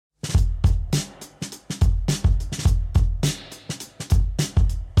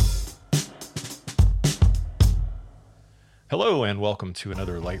Hello and welcome to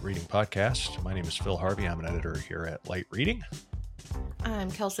another Light Reading podcast. My name is Phil Harvey. I'm an editor here at Light Reading. I'm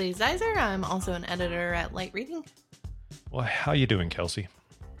Kelsey Zizer. I'm also an editor at Light Reading. Well, how you doing, Kelsey?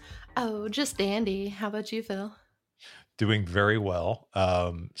 Oh, just dandy. How about you, Phil? Doing very well.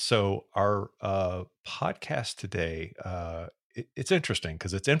 So our podcast today, it's interesting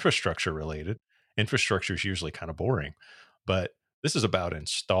because it's infrastructure related. Infrastructure is usually kind of boring, but this is about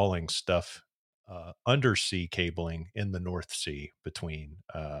installing stuff, undersea cabling in the North Sea between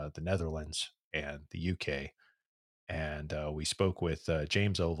the Netherlands and the UK. And we spoke with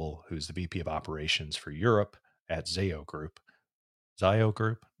James Oval, who's the VP of Operations for Europe at Zayo Group. Zayo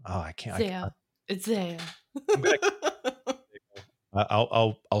Group. Oh, I can't. Zayo. It's Zayo. I'm gonna.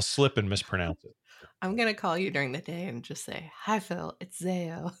 I'll slip and mispronounce it. I'm going to call you during the day and just say, hi, Phil. It's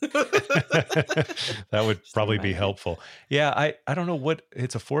Zayo. That would Just probably be remind me. helpful. Yeah, I don't know what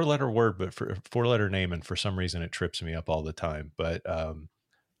it's a 4-letter word, but for a 4-letter name, and for some reason it trips me up all the time. But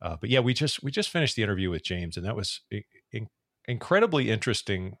yeah, we just finished the interview with James, and that was incredibly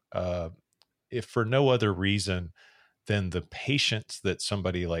interesting. If for no other reason than the patience that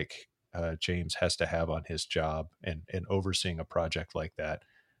somebody like James has to have on his job and overseeing a project like that.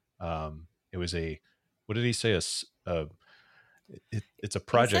 It was what did he say? It's a He said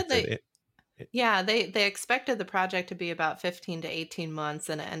project that yeah, they expected the project to be about 15 to 18 months,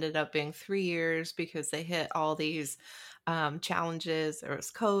 and it ended up being 3 years because they hit all these challenges. There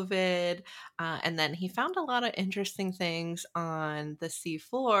was COVID, and then he found a lot of interesting things on the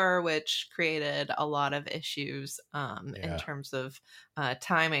seafloor, which created a lot of issues in yeah. terms of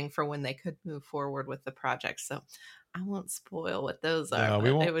timing for when they could move forward with the project. So I won't spoil what those are, No,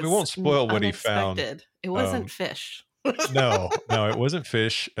 but it we was won't spoil what he found. unexpected. It wasn't fish. No, it wasn't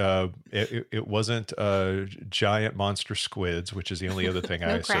fish. It wasn't giant monster squids, which is the only other thing I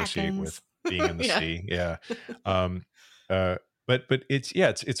No associate krakens. with being in the Yeah. sea. Yeah. Um, but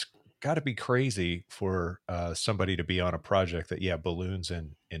it's got to be crazy for somebody to be on a project that balloons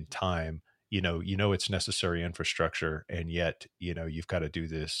in time. It's necessary infrastructure, and yet you've got to do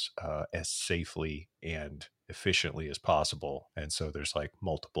this as safely and efficiently as possible. And so there's like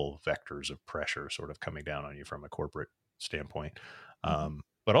multiple vectors of pressure sort of coming down on you from a corporate standpoint.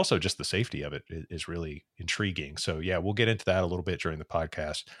 But also just the safety of it is really intriguing. So yeah, we'll get into that a little bit during the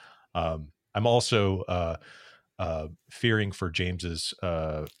podcast. I'm also fearing for James's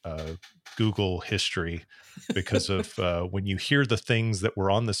Google history because of when you hear the things that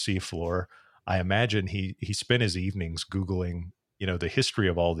were on the seafloor. I imagine he spent his evenings Googling, the history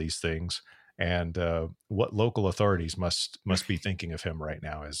of all these things, and what local authorities must be thinking of him right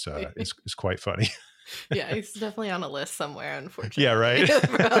now is quite funny. Yeah, he's definitely on a list somewhere, unfortunately. Yeah, right.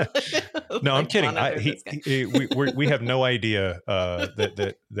 No, I'm Like, kidding. monitor this guy. We have no idea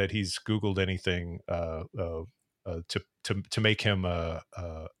that he's Googled anything to make him a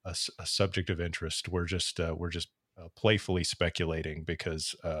subject of interest. We're just playfully speculating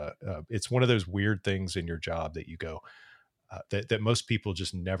because it's one of those weird things in your job that you go that most people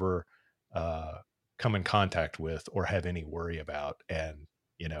just never come in contact with or have any worry about, and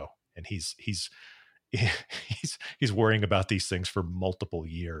and he's he's worrying about these things for multiple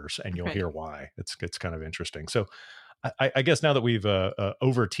years, and you'll hear why. It's kind of interesting. So I guess now that we've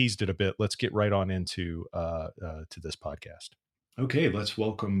over teased it a bit, let's get right on into to this podcast. Okay, let's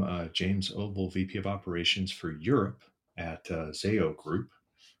welcome James Oval, VP of Operations for Europe at Zayo Group.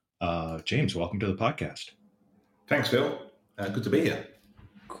 James, welcome to the podcast. Thanks, Phil. Good to be here.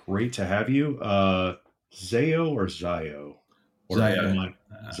 Great to have you. Zayo or Zayo? Or Zayo.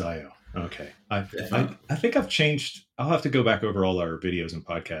 Zayo. Okay. I think I've changed. I'll have to go back over all our videos and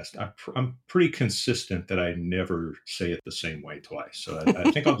podcasts. I'm pretty consistent that I never say it the same way twice. So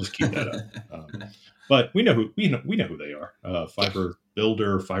I think I'll just keep that up. But we know who they are. Fiber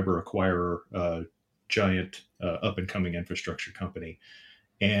builder, fiber acquirer, giant up and coming infrastructure company,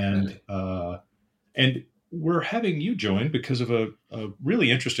 and we're having you join because of a really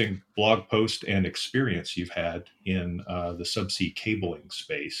interesting blog post and experience you've had in the subsea cabling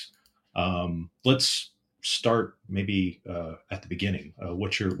space. Let's start maybe at the beginning.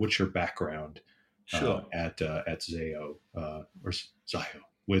 What's your background Sure. at Zayo or Zayo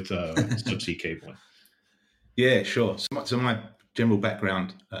with subsea cabling? Yeah, sure. So my general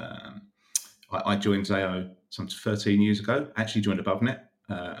background, I joined Zayo some 13 years ago. Actually joined AboveNet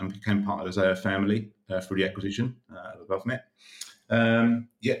and became part of the Zayo family through the acquisition of AboveNet.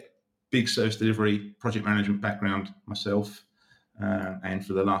 Big service delivery, project management background myself. And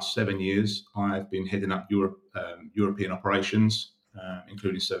for the last 7 years, I've been heading up European operations,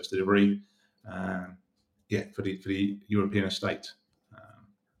 including service delivery, for the European estate.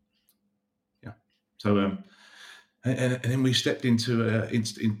 And then we stepped into in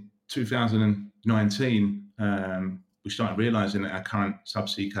 2019. We started realising that our current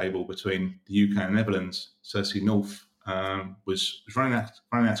subsea cable between the UK and Netherlands, Subsea North, was running out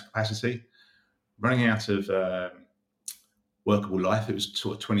of capacity, running out of workable life. It was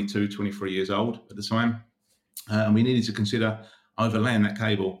sort of 22, 23 years old at the time, and we needed to consider overlaying that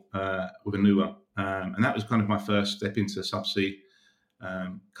cable with a new one. And that was kind of my first step into subsea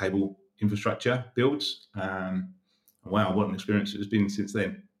cable infrastructure builds. Wow, what an experience it has been since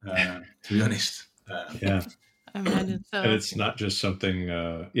then, to be honest. Yeah. I imagine And so. it's not just something.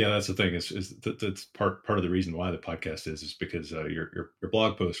 Yeah, that's the thing. That's part of the reason why the podcast is because your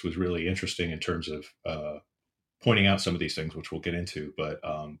blog post was really interesting in terms of pointing out some of these things, which we'll get into. But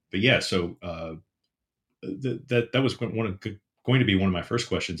yeah, so that was going to be one of my first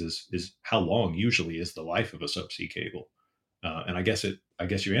questions is how long usually is the life of a subsea cable? And I guess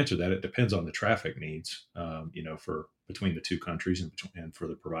you answered that. It depends on the traffic needs, for between the two countries and for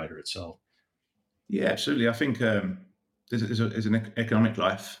the provider itself. Yeah, absolutely. I think there's an economic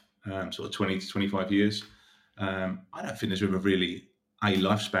life, sort of 20 to 25 years. I don't think there's ever really a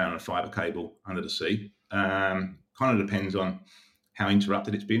lifespan on a fibre cable under the sea. Kind of depends on how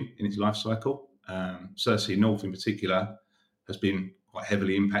interrupted it's been in its life cycle. Cersei North, in particular, has been quite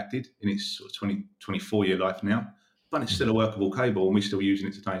heavily impacted in its sort of 24-year life now, but it's still a Mhm. workable cable, and we're still using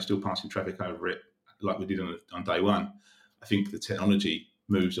it today, still passing traffic over it like we did on day one. I think the technology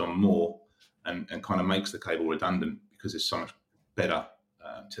moves on more and kind of makes the cable redundant because there's so much better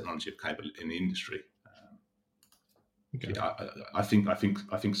technology of cable in the industry. Okay. Yeah, I think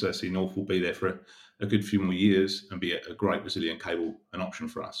Cersei North will be there for a good few more years and be a great resilient cable, an option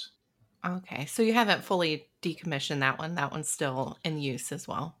for us. Okay, so you haven't fully decommissioned that one. That one's still in use as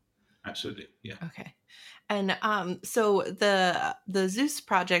well. Absolutely, yeah. Okay. And so the Zeus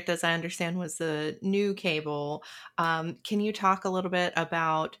project, as I understand, was the new cable. Can you talk a little bit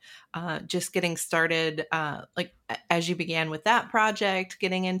about just getting started, as you began with that project,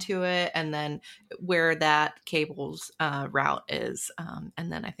 getting into it, and then where that cable's route is,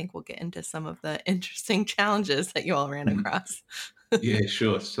 and then I think we'll get into some of the interesting challenges that you all ran Mhm. across. Yeah,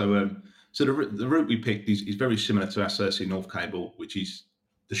 sure. So the route we picked is very similar to our Cersei North cable, which is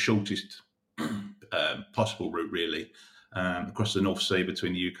the shortest possible route, really, across the North Sea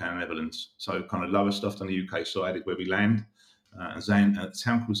between the UK and Netherlands. So kind of lower stuff on the UK side is where we land. A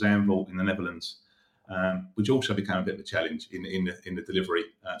town called Zandvoort in the Netherlands, which also became a bit of a challenge in the delivery.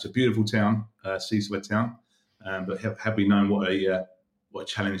 It's a beautiful town, seaside town, but had we known what a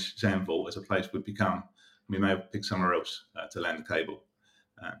challenge Zandvoort as a place would become, we may have picked somewhere else to land the cable.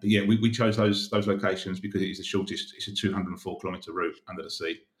 But yeah, we chose those locations because it is the shortest. It's a 204-kilometre route under the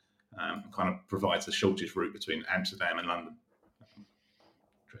sea, kind of provides the shortest route between Amsterdam and London.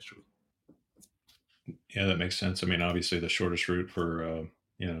 Yeah, that makes sense. I mean, obviously, the shortest route for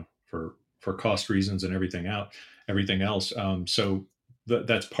for cost reasons and everything else. So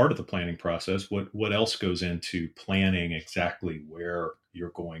that's part of the planning process. What else goes into planning exactly where you're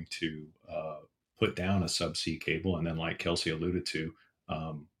going to put down a subsea cable, and then, like Kelsey alluded to,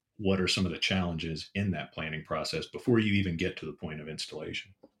 what are some of the challenges in that planning process before you even get to the point of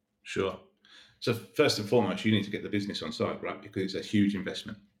installation? Sure. So first and foremost, you need to get the business on site, right? Because it's a huge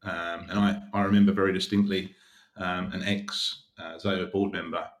investment. And I remember very distinctly an ex Zayo board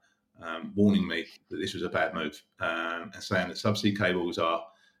member warning me that this was a bad move and saying that subsea cables are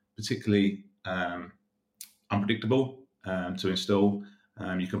particularly unpredictable to install.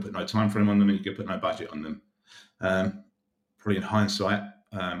 You can put no time frame on them, and you can put no budget on them. Probably in hindsight,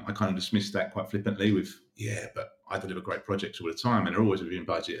 I kind of dismissed that quite flippantly with, yeah, but I deliver great projects all the time, and they're always within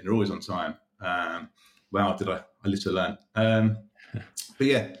budget, and they're always on time. Wow, did I live to learn? But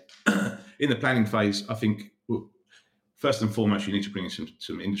yeah, in the planning phase, I think first and foremost, you need to bring in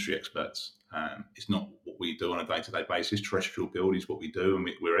some industry experts. It's not what we do on a day-to-day basis. Terrestrial build is what we do, and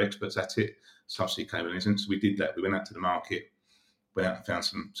we're experts at it. Subsea cabling isn't. So we did that. We went out to the market, went out and found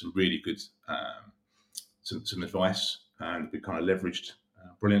some really good some advice, and we kind of leveraged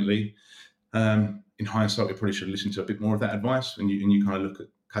brilliantly. In hindsight, we probably should have listened to a bit more of that advice, and you kind of look at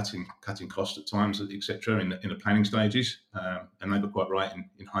cutting costs at times, etc. In the planning stages, and they were quite right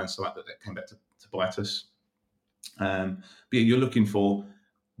in hindsight that came back to bite us. But yeah, you're looking for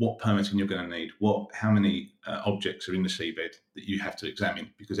what permitting you're going to need, how many objects are in the seabed that you have to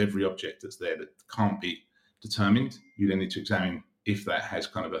examine, because every object that's there that can't be determined, you then need to examine if that has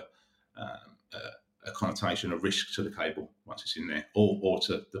kind of a connotation of risk to the cable once it's in there, or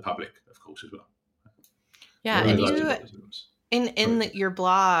to the public, of course, as well. Yeah, What and are Those two you the buckets. in Sorry. your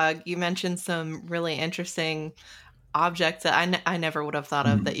blog, you mentioned some really interesting objects that I never would have thought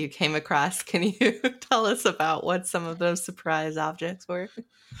of that you came across. Can you tell us about what some of those surprise objects were?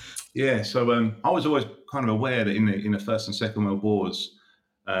 Yeah, so I was always kind of aware that in the First and Second World Wars,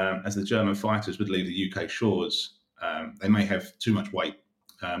 as the German fighters would leave the UK shores, they may have too much weight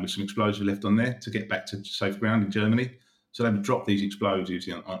with some explosives left on there to get back to safe ground in Germany. So they would drop these explosives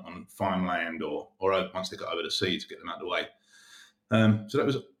on farmland or once they got over the sea to get them out of the way. So that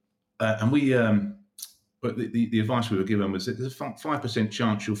was, and we, but the advice we were given was that there's a 5%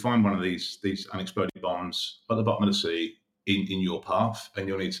 chance you'll find one of these unexploded bombs at the bottom of the sea in your path, and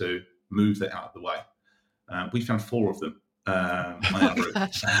you'll need to move that out of the way. We found 4 of them.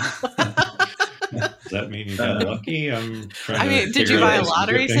 Gosh. Does that mean you got lucky? I'm trying I mean, to did you figure buy out a this is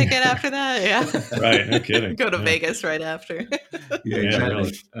lottery good thing. ticket after that? Yeah. Right, no kidding. Go to Yeah. Vegas right after. Yeah,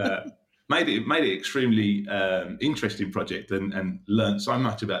 exactly. really. Made it extremely interesting project and learned so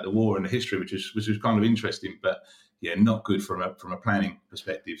much about the war and the history, which was kind of interesting, but yeah, not good from a planning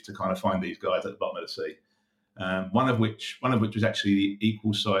perspective to kind of find these guys at the bottom of the sea. One of which was actually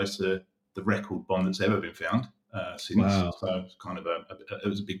equal size to the record bomb that's ever been found since. Wow. So it's kind of it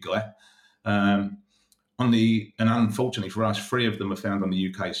was a big guy. And unfortunately for us, 3 of them were found on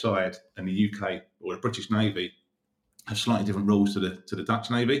the UK side, and the UK or the British Navy have slightly different rules to the Dutch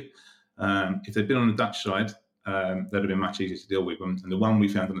Navy. If they'd been on the Dutch side, they'd have been much easier to deal with. And the one we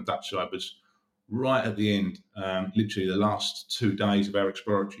found on the Dutch side was right at the end, literally the last 2 days of our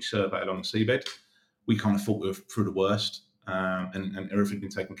exploratory survey along the seabed. We kind of thought we were through the worst, and everything had been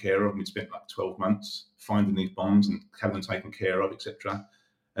taken care of. We'd spent like 12 months finding these bombs and having them taken care of, etc.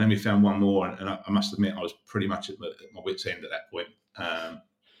 And then we found one more, and I must admit I was pretty much at my wit's end at that point.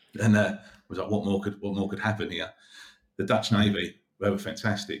 And was like, what more could happen here? The Dutch Navy, they were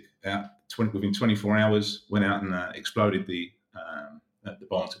fantastic. Within 24 hours, went out and exploded the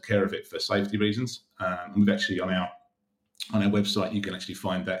bomb, took care of it for safety reasons. And we've actually on our website, you can actually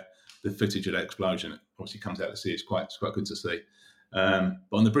find the footage of that explosion. It obviously comes out to sea. It's quite good to see. But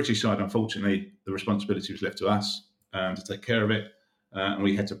on the British side, unfortunately, the responsibility was left to us to take care of it, and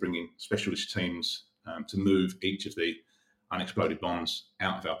we had to bring in specialist teams to move each of the unexploded bombs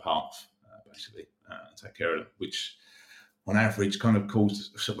out of our path, basically, and take care of them, which on average kind of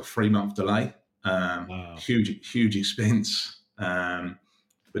caused sort of a 3-month delay. Wow. Huge expense.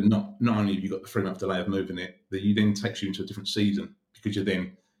 But not only have you got the 3-month delay of moving it, that you then takes you into a different season, because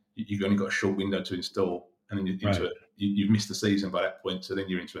you've only got a short window to install, and then you've missed the season by that point. So then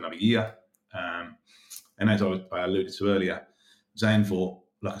you're into another year. And as I alluded to earlier, Zandvoort,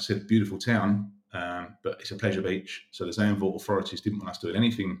 like I said, beautiful town, but it's a pleasure beach. So the Zandvoort authorities didn't want us doing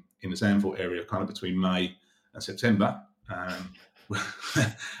anything in the Zandvoort area kind of between May and September. And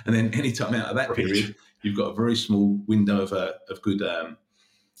then any time out of that period, you've got a very small window of good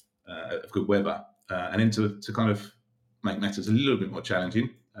weather. And then to kind of make matters a little bit more challenging,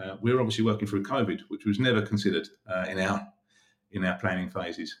 we're obviously working through COVID, which was never considered in our planning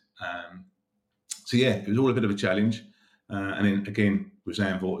phases. So yeah, it was all a bit of a challenge. And then again with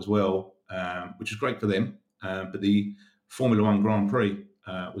Zandvoort as well, which was great for them. But the Formula One Grand Prix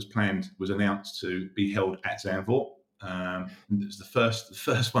was announced to be held at Zandvoort. It was the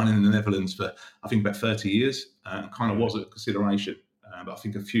first one in the Netherlands for I think about 30 years. Kind of was a consideration, but I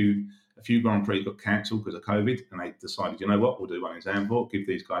think a few Grand Prix got cancelled because of COVID, and they decided, you know what, we'll do one in Zandvoort, give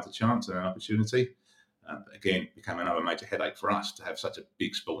these guys a chance and an opportunity. But again, it became another major headache for us to have such a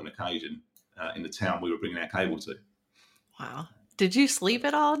big sporting occasion in the town we were bringing our cable to. Wow. Did you sleep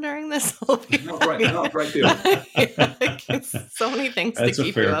at all during this whole period? Not a great deal. So many things That's to a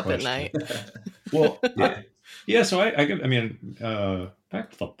keep fair you up question. at night. Well, yeah. So I mean,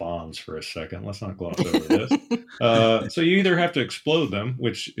 back to the bombs for a second. Let's not gloss over this. So you either have to explode them,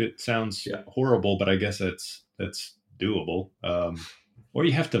 which it sounds horrible, but I guess that's doable, or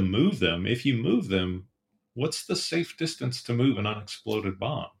you have to move them. If you move them, what's the safe distance to move an unexploded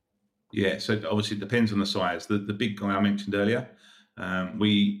bomb? Yeah, so obviously it depends on the size. The big guy I mentioned earlier,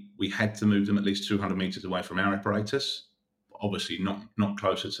 we had to move them at least 200 meters away from our apparatus. Obviously not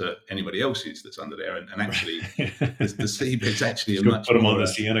closer to anybody else's that's under there, and actually the seabed's actually a much put them more, on the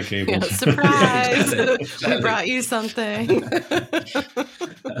Sienna cable. Yeah, surprise! exactly. We brought you something.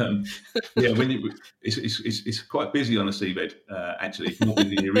 It's quite busy on the seabed, actually, more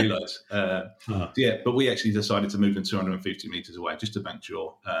busy than you realise. Yeah, but we actually decided to move them 250 meters away just to make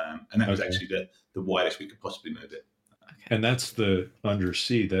sure, and that was actually the widest we could possibly move it. And that's the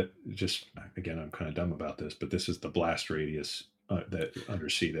undersea that just, again, I'm kind of dumb about this, but this is the blast radius that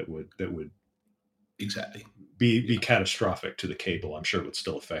undersea that would exactly be catastrophic to the cable. I'm sure it would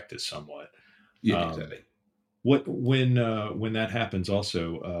still affect it somewhat. Yeah, exactly. When that happens,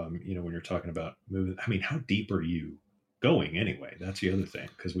 also, when you're talking about moving, I mean, how deep are you going anyway? That's the other thing,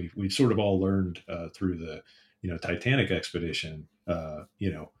 because we've sort of all learned through the Titanic expedition.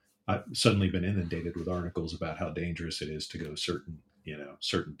 I've suddenly been inundated with articles about how dangerous it is to go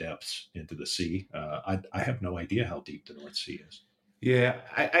certain depths into the sea. I have no idea how deep the North Sea is. Yeah,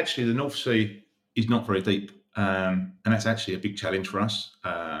 actually, the North Sea is not very deep, and that's actually a big challenge for us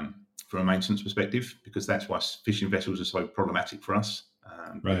from a maintenance perspective, because that's why fishing vessels are so problematic for us,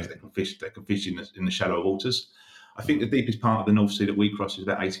 because Right. they can fish in the shallower waters. I think the deepest part of the North Sea that we cross is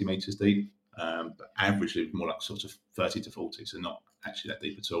about 80 meters deep, but averagely more like sort of 30 to 40, so not actually that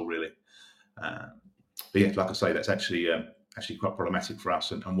deep at all, really. Um, but yeah, like I say, that's actually quite problematic for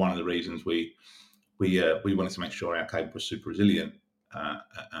us, and one of the reasons we wanted to make sure our cable was super resilient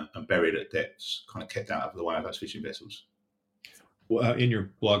and buried at depths, kind of kept out of the way of those fishing vessels. Well, in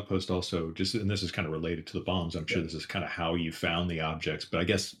your blog post also, just and this is kind of related to the bombs. I'm Yeah. sure this is kind of how you found the objects, but I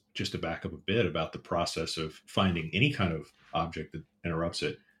guess just to back up a bit about the process of finding any kind of object that interrupts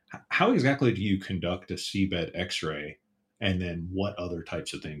it. How exactly do you conduct a seabed X-ray, and then what other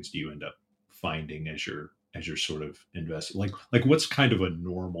types of things do you end up finding as you're sort of invest? Like what's kind of a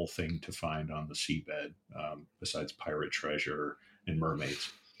normal thing to find on the seabed, besides pirate treasure and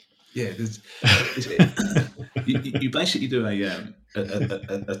mermaids? Yeah, you basically do an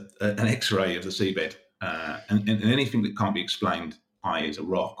X-ray of the seabed, and anything that can't be explained, i.e., is a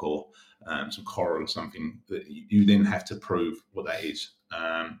rock or some coral or something, that you then have to prove what that is.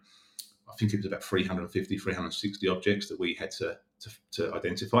 I think it was about 350, 360 objects that we had to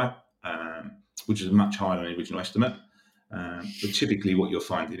identify, which is much higher than the original estimate. But typically, what you're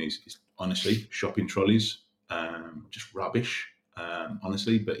finding is honestly shopping trolleys, just rubbish,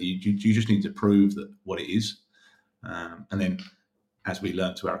 honestly. But you just need to prove that what it is, and then, as we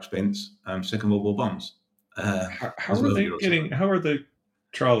learned to our expense, Second World War bombs, How as are well as they Euro getting? submarines. How are the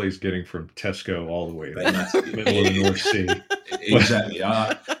trolleys getting from Tesco all the way to They the must, middle of the North Sea? What, exactly.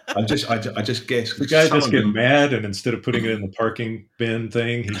 I just guess the guy some just of get them. mad, and instead of putting it in the parking bin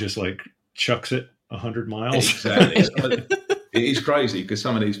thing, he just like chucks it 100 miles. Exactly. It is crazy because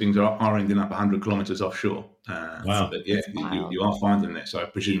some of these things are ending up 100 kilometres offshore. Wow. But yeah, That's you, wild. you are finding them there. So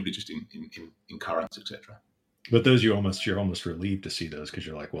presumably just in currents, etc. But those you're almost relieved to see those, because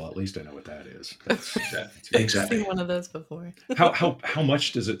you're like, well, at least I know what that is. Exactly. That's I've easy. seen Exactly. one of those before. How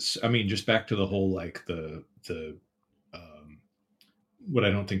much does it? I mean, just back to the whole like the um, what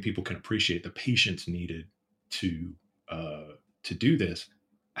I don't think people can appreciate, the patience needed to uh, to do this.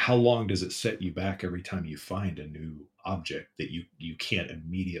 How long does it set you back every time you find a new object that you can't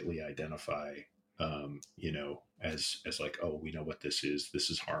immediately identify? As like, oh, we know what this is. This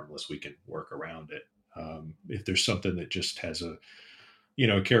is harmless. We can work around it. If there's something that just has a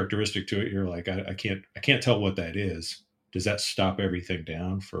characteristic to it, you're like, I can't tell what that is. Does that stop everything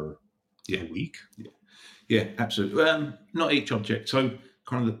down for a Yeah. week? Yeah. Yeah. Absolutely. Not each object. So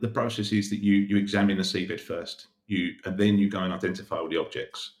kind of the process is that you examine the seabed first. And then you go and identify all the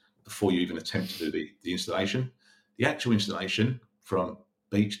objects before you even attempt to do the installation. The actual installation from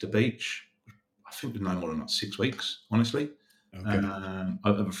beach to beach, I think was no more than like 6 weeks, honestly, Okay.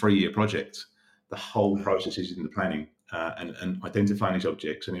 of a 3-year project. The whole Wow. process is in the planning, and identifying these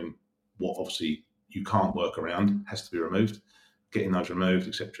objects, and then what obviously you can't work around has to be removed, getting those removed,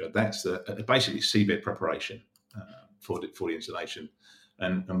 etc. That's basically seabed preparation for the installation.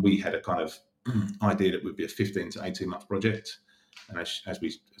 And we had a kind of idea that it would be a 15 to 18 month project. And as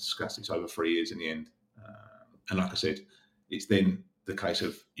we discussed, it's over 3 years in the end. And like I said, it's then the case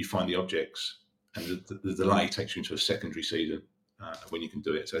of you find the objects, and the delay takes you into a secondary season when you can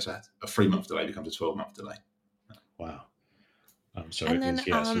do it. So it's a 3-month delay becomes a 12-month delay. Wow. So And it then is,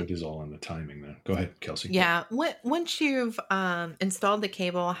 yeah. So it is all in the timing then. Go ahead, Kelsey. yeah, once you've installed the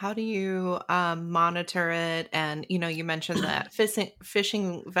cable, how do you monitor it? And you mentioned that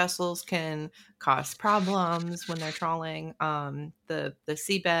fishing vessels can cause problems when they're trawling the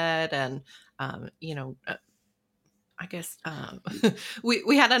seabed, and I guess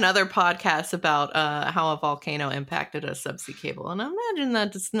we had another podcast about how a volcano impacted a subsea cable, and I imagine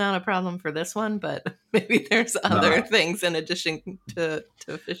that it's not a problem for this one, but maybe there's other No, things in addition to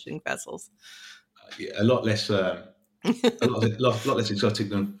fishing vessels. yeah, a lot less. A lot less exotic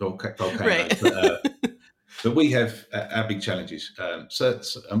than volcanoes, Right. but we have our big challenges.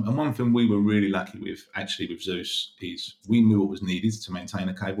 And one thing we were really lucky with, actually, with Zeus, is we knew what was needed to maintain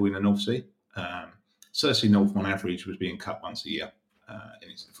a cable in the North Sea. Cersei North, on average, was being cut once a year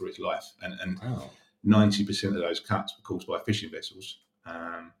for its life, and Wow. 90% of those cuts were caused by fishing vessels.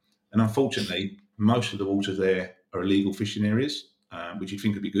 And unfortunately, most of the waters there are illegal fishing areas, which you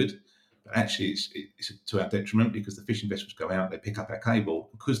think would be good. But actually, it's to our detriment because the fishing vessels go out, they pick up our cable.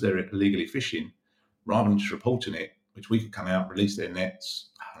 Because they're illegally fishing, rather than just reporting it, which we could come out, release their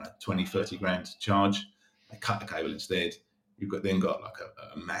nets, I don't know, 20, 30 grand to charge, they cut the cable instead. You've got like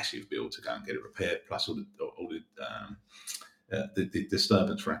a massive bill to go and get it repaired, plus all the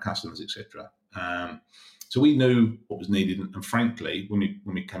disturbance for our customers, etc. So we knew what was needed, and frankly, when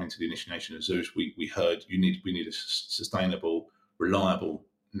we came into the initiation of Zeus, we heard we need a sustainable, reliable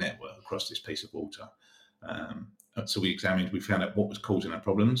network across this piece of water. So we found out what was causing our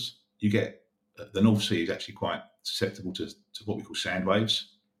problems. You get the North Sea is actually quite susceptible to what we call sand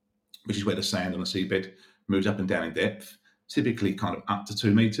waves, which is where the sand on the seabed moves up and down in depth, typically kind of up to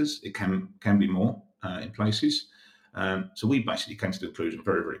 2 meters. It can be more in places. So we basically came to the conclusion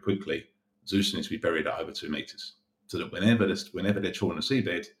very, very quickly, Zeus needs to be buried at over 2 meters, so that whenever they're trawling the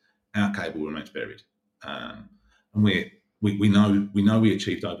seabed, our cable remains buried. And we know we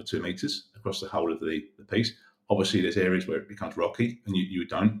achieved over 2 meters across the whole of the piece. Obviously, there's areas where it becomes rocky and you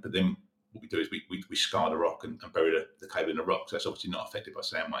don't, but then what we do is we scar the rock and bury the cable in the rock. So that's obviously not affected by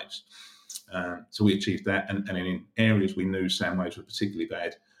sand waves. So we achieved that, and in areas we knew sand waves were particularly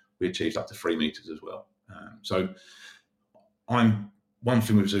bad, we achieved up to 3 meters as well. So one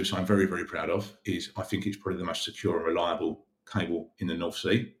thing with Zeus I'm very, very proud of is I think it's probably the most secure and reliable cable in the North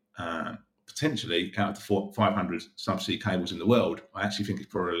Sea. Potentially, out of the 500 subsea cables in the world, I actually think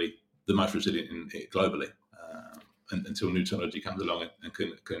it's probably the most resilient globally, until new technology comes along and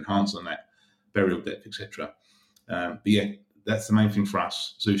can enhance on that burial depth, etc. But yeah, that's the main thing for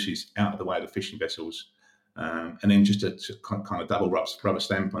us. Zeus is out of the way of the fishing vessels. And then just to kind of double rubber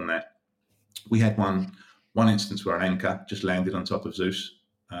stamp on that, we had one instance where an anchor just landed on top of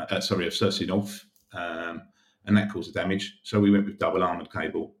Cersei North, and that caused damage. So we went with double armoured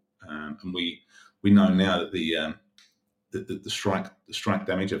cable, and we know now that the strike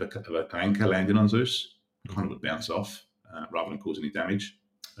damage of an anchor landing on Zeus kind of would bounce off rather than cause any damage.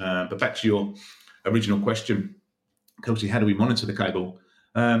 But back to your original question, Kelsey, how do we monitor the cable?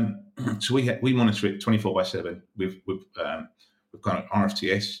 So we monitor it 24/7 with kind of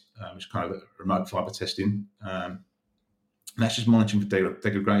RFTS, which is kind of remote fibre testing. And that's just monitoring for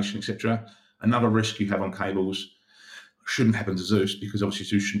degradation, etc. Another risk you have on cables shouldn't happen to Zeus, because obviously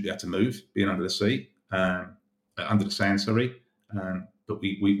Zeus shouldn't be able to move, being under the sea, under the sand, sorry. But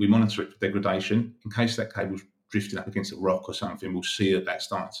we monitor it for degradation. In case that cable's drifting up against a rock or something, we'll see that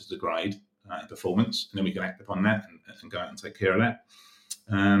starts to degrade in performance, and then we can act upon that and go out and take care of that.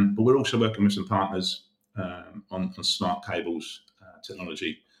 But we're also working with some partners on smart cables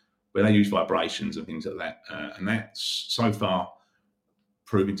technology, where they use vibrations and things like that, and that's so far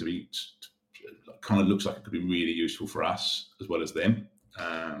proving to be kind of looks like it could be really useful for us as well as them.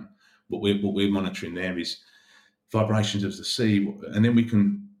 What we're monitoring there is vibrations of the sea, and then we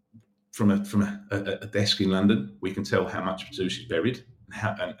can, from a desk in London, we can tell how much Zeus is buried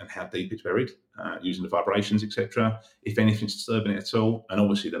and how deep it's buried using the vibrations, etc. If anything's disturbing it at all, and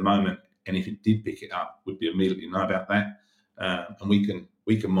obviously the moment anything did pick it up, we'd be immediately know about that, and we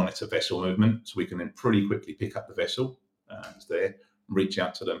can monitor vessel movement, so we can then pretty quickly pick up the vessel that's there, reach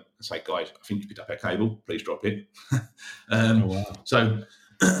out to them and say, guys, I think you picked up our cable, please drop it. Oh, wow. So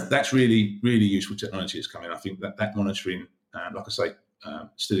that's really, really useful technology that's coming. I think that monitoring, like I say,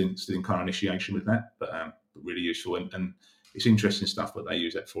 still in kind of initiation with that, but really useful, and it's interesting stuff what they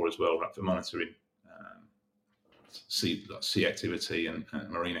use that for as well, right, for monitoring sea activity and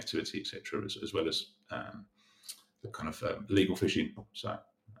marine activity, etc., as well as the kind of legal fishing. So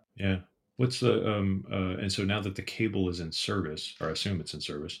yeah, what's the and so now that the cable is in service, or I assume it's in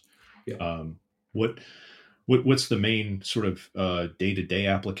service, yeah. What's the main sort of day-to-day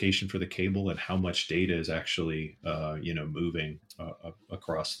application for the cable, and how much data is actually moving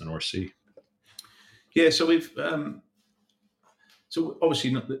across the North Sea? Yeah, so we've so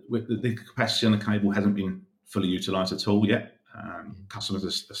obviously the capacity on the cable hasn't been fully utilised at all yet. Customers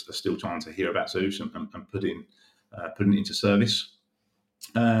are still trying to hear about Zeus and putting it into service.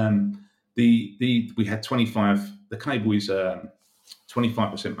 We had 25. The cable is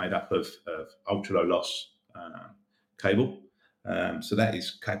 25% made up of ultra low loss cable, so that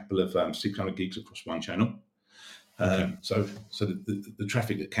is capable of 600 gigs across one channel. Okay. So the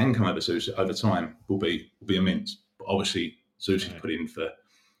traffic that can come over Zeus over time will be immense. But obviously, Zeus is put in for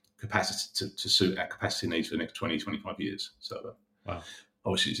capacity to suit our capacity needs for the next 20, 25 years. So Wow.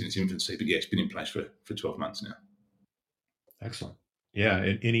 Obviously it's in its infancy, but yeah, it's been in place for 12 months now. Excellent. Yeah.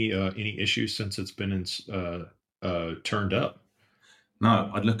 And any issues since it's been turned up?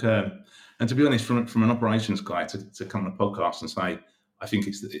 No, I'd look, and to be honest, from an operations guy to come on a podcast and say, I think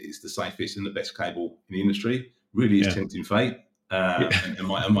it's the safest and the best cable in the industry, really is tempting fate.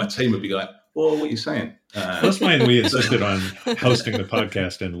 and my team would be like, "Well, what are you saying?" That's why we insisted on hosting the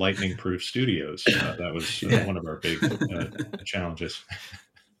podcast in lightning-proof studios. That was one of our big challenges.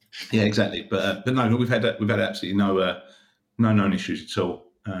 Yeah, exactly. But no, we've had absolutely no known issues at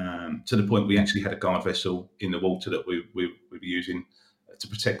all. To the point we actually had a guard vessel in the water that we were using to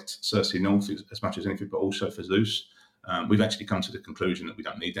protect Subsea North as much as anything, but also for Zeus. We've actually come to the conclusion that we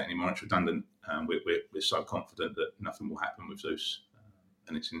don't need that anymore. It's redundant. We're so confident that nothing will happen with Zeus,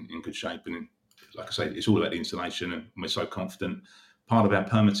 and it's in good shape. And like I say, it's all about the installation, and we're so confident. Part of our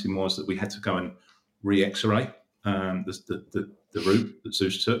permitting was that we had to go and re-X-ray the route that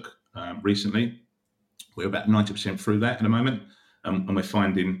Zeus took recently. We're about 90% through that at the moment, and we're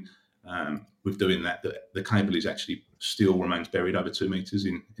finding with doing that the cable is actually still remains buried over 2 meters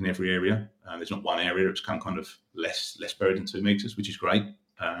in every area. There's not one area that's kind of less buried than 2 meters, which is great.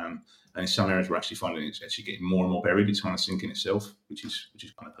 And in some areas, we're actually finding it's actually getting more and more buried. It's kind of sinking itself, which is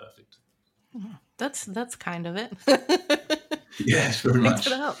kind of perfect. That's kind of it. Yes, very much.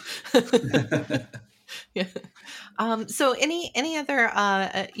 Thanks for the help. Yeah. So any other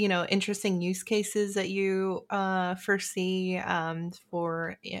interesting use cases that you foresee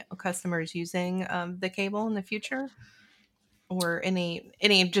for customers using the cable in the future, or any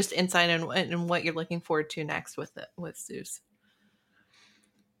just insight in what you're looking forward to next with Zeus?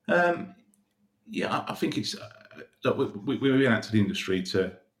 Yeah, I think it's look, we went out to the industry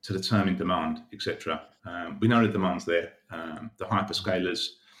to determine demand, etc. We know the demand's there. The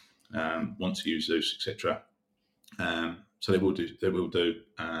hyperscalers want to use Zeus, etc. So they will do.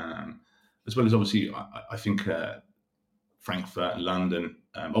 As well as obviously, I think Frankfurt and London.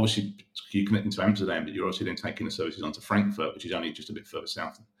 Obviously, you connect into Amsterdam, but you're also then taking the services onto Frankfurt, which is only just a bit further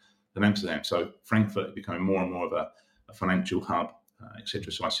south than Amsterdam. So Frankfurt is becoming more and more of a financial hub,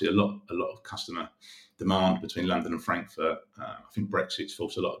 etc. So I see a lot of customer demand between London and Frankfurt. I think Brexit's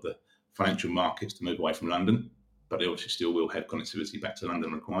forced a lot of the financial markets to move away from London, but they obviously still will have connectivity back to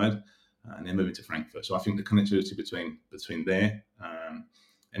London required, and they're moving to Frankfurt. So I think the connectivity between there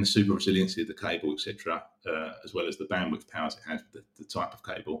and the super resiliency of the cable, etc., as well as the bandwidth powers it has, the type of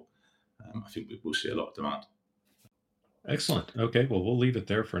cable, I think we will see a lot of demand. Excellent. Okay, well, we'll leave it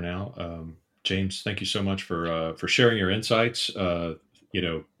there for now. James, thank you so much for sharing your insights.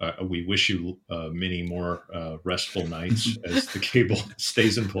 We wish you many more restful nights as the cable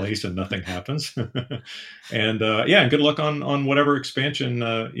stays in place and nothing happens. And good luck on whatever expansion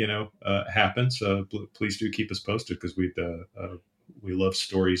happens. Please do keep us posted, because we love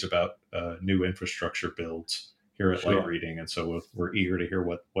stories about new infrastructure builds here at Light Reading, and so we're eager to hear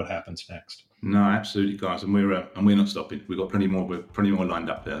what happens next. No, absolutely, guys, and we're not stopping. We've got plenty more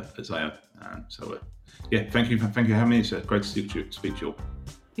lined up at Zayo. Thank you for having me. It's great to speak to you all.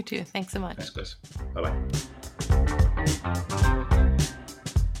 You too. Thanks so much. Thanks, guys. Bye-bye.